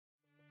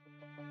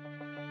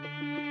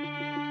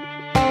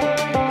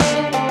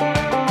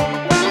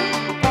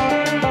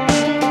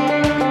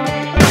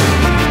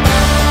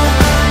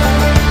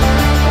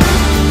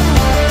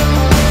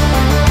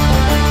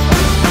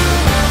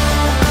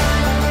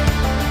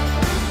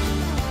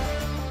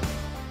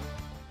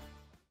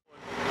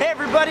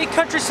everybody,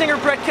 country singer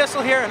Brett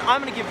Kissel here, and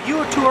I'm going to give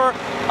you a tour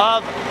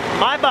of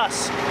my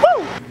bus.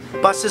 Woo!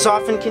 Buses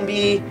often can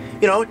be,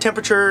 you know,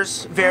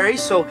 temperatures vary,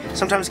 so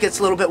sometimes it gets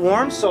a little bit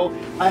warm, so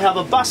I have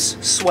a bus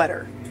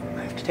sweater.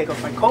 I have to take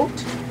off my coat,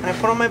 and I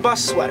put on my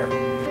bus sweater.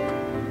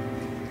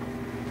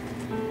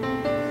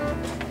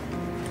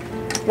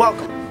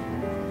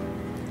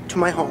 Welcome to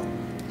my home.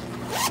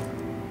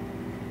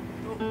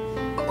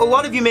 A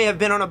lot of you may have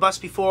been on a bus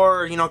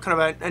before, you know, kind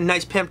of a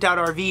nice pimped out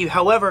RV.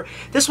 However,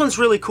 this one's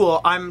really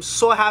cool. I'm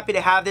so happy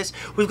to have this.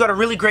 We've got a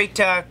really great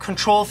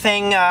control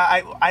thing.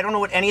 I don't know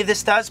what any of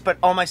this does, but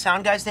all my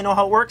sound guys, they know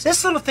how it works.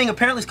 This little thing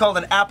apparently is called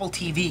an Apple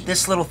TV.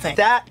 This little thing.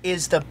 That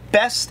is the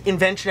best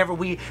invention ever.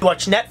 We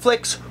watch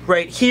Netflix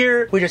right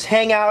here. We just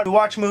hang out, we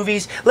watch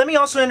movies. Let me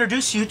also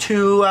introduce you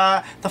to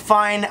the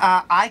fine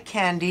eye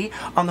candy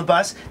on the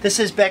bus. This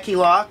is Becky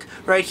Locke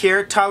right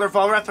here. Tyler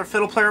Volrath, our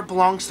fiddle player,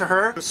 belongs to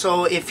her.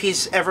 So if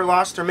he's ever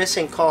lost or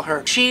missing, call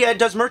her. She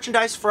does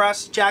merchandise for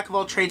us, jack of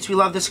all trades. We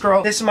love this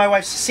girl. This is my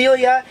wife,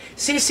 Cecilia.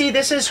 Cece,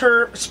 this is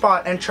her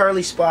spot and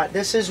Charlie's spot.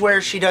 This is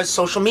where she does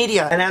social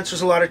media and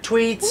answers a lot of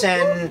tweets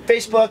and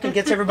Facebook and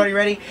gets everybody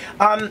ready.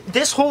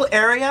 This whole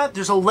area,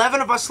 there's 11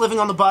 of us living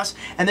on the bus,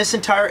 and this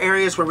entire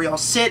area is where we all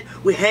sit,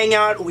 we hang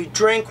out, we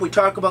drink, we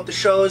talk about the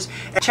shows.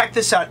 And check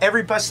this out,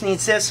 every bus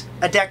needs this,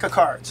 a deck of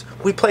cards.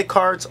 We play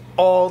cards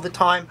all the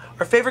time.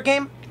 Our favorite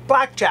game?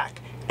 Blackjack.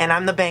 And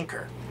I'm the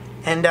banker.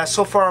 And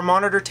so far our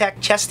monitor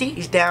tech, Chesty,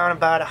 he's down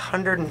about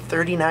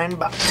 139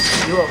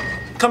 bucks. You owe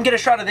it. Come get a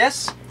shot of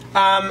this.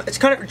 It's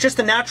kind of just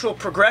a natural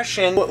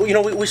progression. You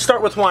know, we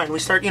start with wine. We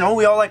start, you know,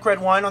 we all like red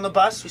wine on the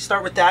bus. We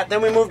start with that.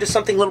 Then we move to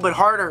something a little bit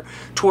harder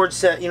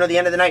towards, you know, the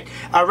end of the night.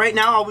 Right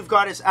now all we've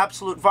got is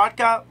Absolute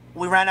vodka.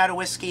 We ran out of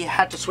whiskey,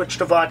 had to switch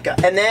to vodka.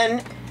 And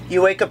then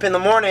you wake up in the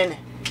morning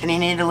and you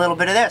need a little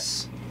bit of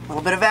this. A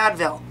little bit of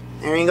Advil.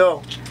 There you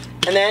go.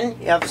 And then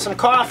you have some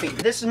coffee.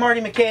 This is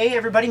Marty McKay,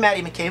 everybody,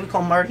 Matty McKay, we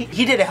call him Marty.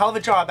 He did a hell of a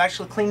job,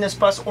 actually cleaned this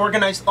bus,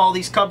 organized all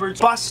these cupboards.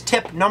 Bus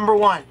tip number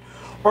one,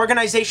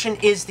 organization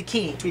is the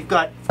key. We've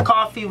got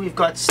coffee, we've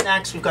got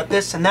snacks, we've got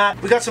this and that.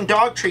 We got some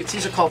dog treats,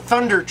 these are called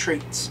Thunder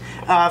Treats,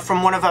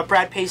 from one of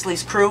Brad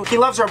Paisley's crew. He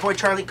loves our boy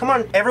Charlie. Come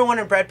on, everyone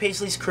in Brad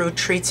Paisley's crew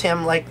treats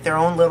him like their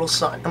own little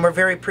son, and we're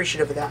very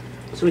appreciative of that.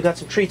 So we got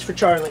some treats for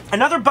Charlie.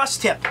 Another bus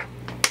tip.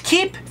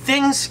 Keep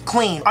things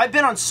clean. I've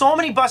been on so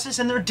many buses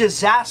and they're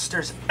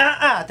disasters.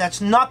 That's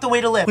not the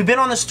way to live. We've been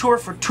on this tour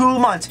for 2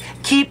 months.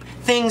 Keep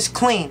things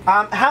clean.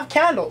 Have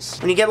candles.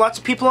 When you get lots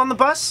of people on the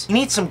bus, you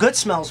need some good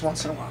smells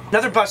once in a while.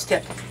 Another bus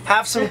tip,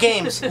 have some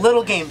games,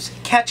 little games,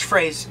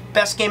 catchphrase,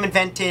 best game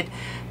invented.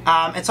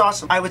 It's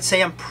awesome. I would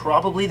say I'm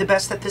probably the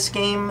best at this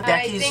game.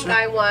 Becky's, I think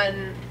I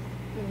won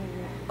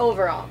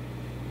overall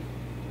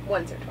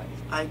once or twice.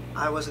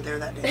 I wasn't there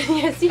that day.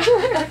 Yes, you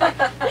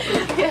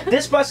were.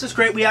 This bus is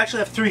great. We actually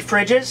have 3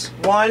 fridges.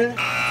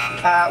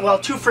 Well,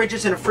 2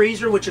 fridges and a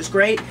freezer, which is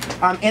great.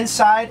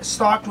 Inside,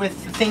 stocked with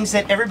things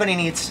that everybody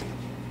needs.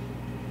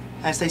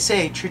 As they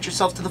say, treat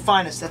yourself to the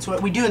finest. That's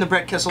what we do in the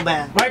Brett Kissel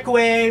Band.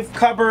 Microwave,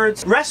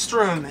 cupboards,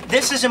 restroom.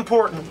 This is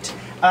important.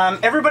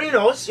 Everybody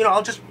knows, you know,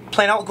 I'll just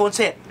plain out go and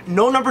say it.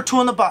 No number 2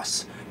 on the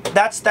bus.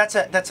 That's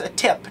a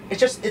tip. It's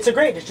just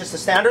a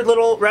standard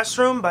little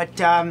restroom,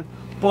 but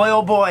boy,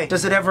 oh boy,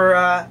 does it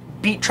ever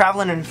beat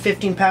traveling in a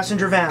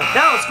 15-passenger van.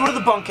 Now let's go to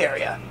the bunk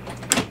area.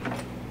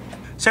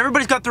 So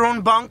everybody's got their own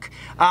bunk.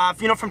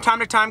 You know, from time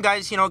to time,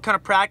 guys, you know, kind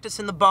of practice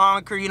in the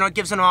bunk, or, you know, it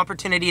gives them an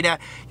opportunity to,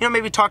 you know,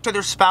 maybe talk to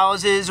their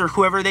spouses or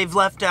whoever they've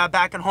left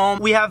back at home.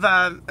 We have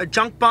a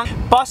junk bunk.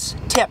 Bus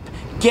tip,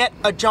 get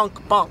a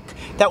junk bunk.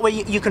 That way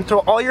you can throw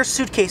all your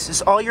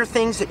suitcases, all your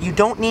things that you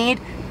don't need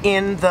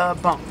in the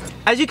bunk.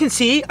 As you can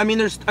see, I mean,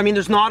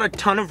 there's not a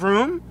ton of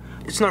room.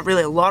 It's not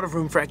really a lot of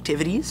room for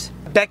activities.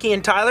 Becky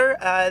and Tyler,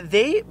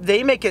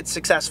 they make it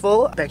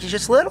successful. Becky's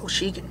just little.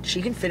 She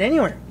can fit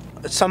anywhere.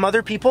 Some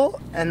other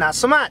people, and not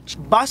so much.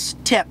 Bus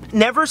tip,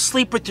 never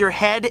sleep with your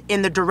head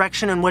in the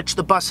direction in which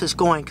the bus is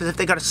going, because if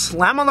they got to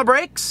slam on the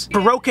brakes,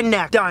 broken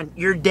neck, done,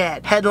 you're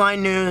dead.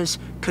 Headline news,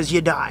 because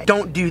you died.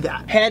 Don't do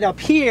that. Head up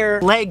here,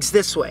 legs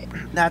this way.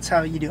 That's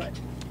how you do it.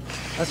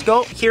 Let's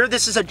go. Here,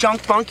 this is a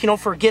junk bunk, you know,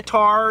 for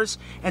guitars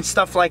and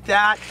stuff like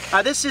that.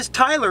 This is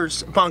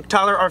Tyler's bunk.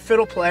 Tyler, our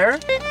fiddle player.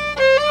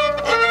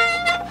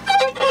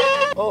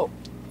 Oh,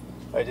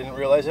 I didn't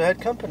realize I had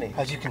company.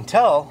 As you can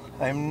tell,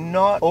 I'm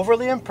not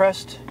overly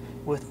impressed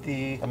with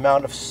the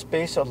amount of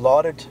space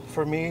allotted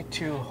for me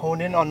to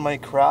hone in on my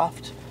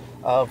craft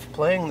of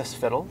playing this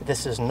fiddle.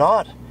 This is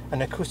not an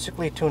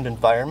acoustically tuned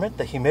environment.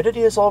 The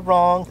humidity is all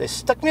wrong. They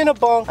stuck me in a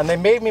bunk and they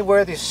made me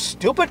wear these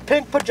stupid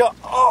pink pajamas.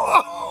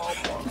 Oh!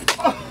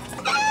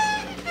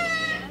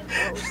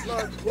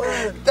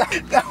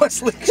 That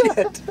was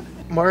legit.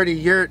 Marty,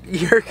 you're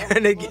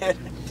gonna get it.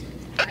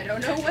 I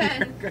don't know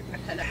when.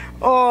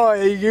 Oh,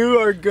 you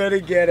are gonna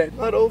get it.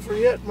 Not over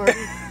yet, Marty.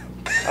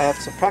 I have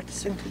some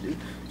practicing to do,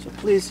 so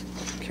please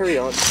carry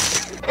on.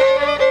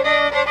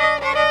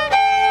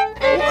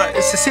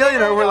 Cecilia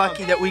and I were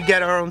lucky that we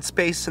get our own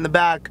space in the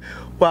back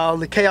while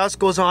the chaos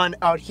goes on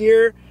out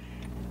here.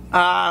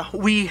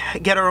 We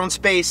get our own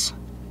space.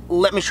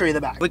 Let me show you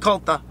the back. We call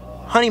it the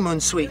honeymoon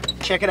suite.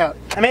 Check it out.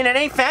 I mean, it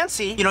ain't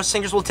fancy. You know,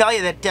 singers will tell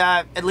you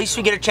that at least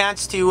we get a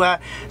chance to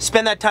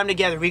spend that time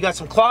together. We got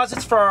some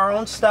closets for our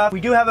own stuff.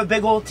 We do have a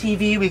big old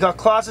TV. We got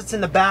closets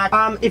in the back.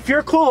 If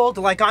you're cold,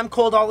 like I'm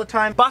cold all the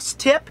time, bus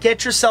tip,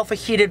 get yourself a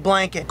heated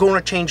blanket. Gonna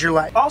change your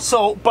life.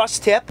 Also, bus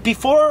tip,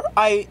 before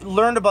I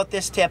learned about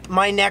this tip,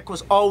 my neck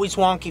was always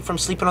wonky from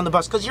sleeping on the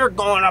bus because you're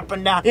going up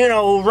and down, you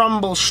know,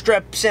 rumble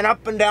strips and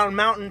up and down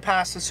mountain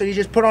passes. So you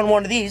just put on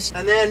one of these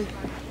and then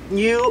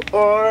you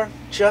are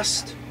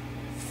just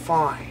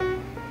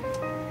fine.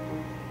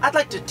 I'd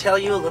like to tell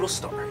you a little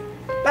story.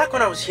 Back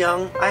when I was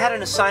young, I had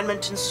an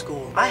assignment in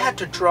school. I had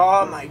to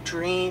draw my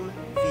dream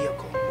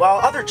vehicle. While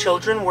other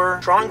children were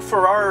drawing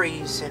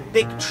Ferraris and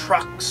big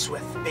trucks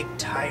with big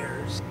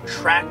tires,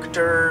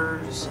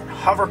 tractors and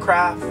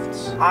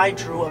hovercrafts, I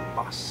drew a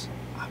bus.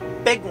 A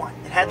big one.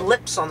 It had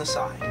lips on the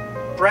side.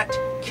 Brett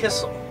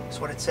Kissel is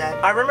what it said.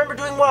 I remember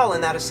doing well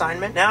in that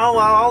assignment. Now,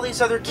 while all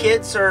these other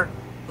kids are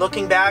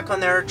looking back on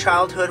their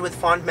childhood with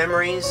fond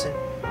memories and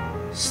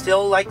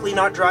still likely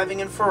not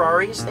driving in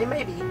Ferraris, they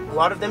may be. A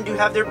lot of them do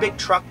have their big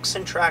trucks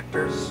and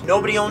tractors.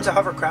 Nobody owns a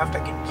hovercraft, I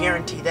can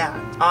guarantee that.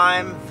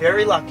 I'm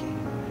very lucky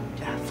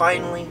to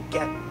finally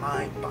get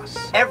my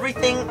bus.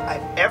 Everything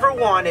I've ever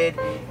wanted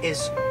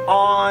is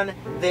on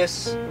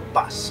this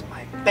bus.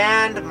 My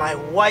band, my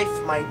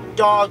wife, my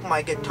dog,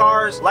 my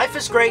guitars. Life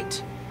is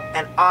great,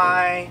 and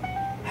I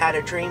had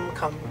a dream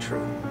come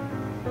true.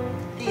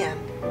 The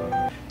end.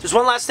 There's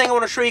one last thing I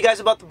want to show you guys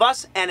about the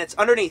bus, and it's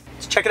underneath.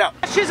 Let's check it out.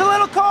 She's a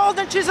little cold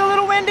and she's a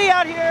little windy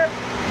out here,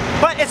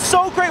 but it's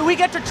so great. We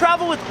get to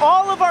travel with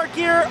all of our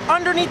gear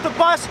underneath the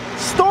bus.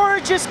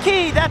 Storage is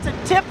key. That's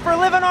a tip for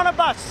living on a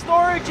bus.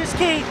 Storage is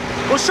key.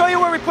 We'll show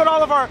you where we put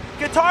all of our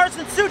guitars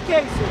and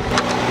suitcases.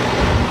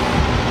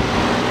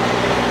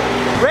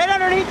 Right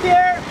underneath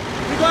here,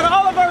 we got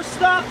all of our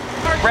stuff.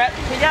 Brett,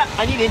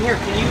 I need in here.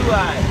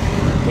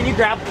 Can you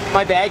grab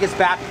my bag? It's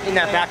back in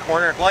that back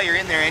corner. While you're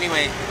in there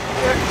anyway.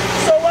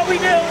 So what we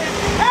do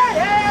is, hey!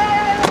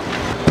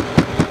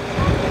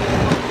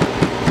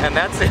 And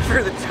that's it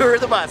for the tour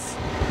of the bus.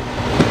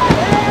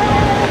 Hey!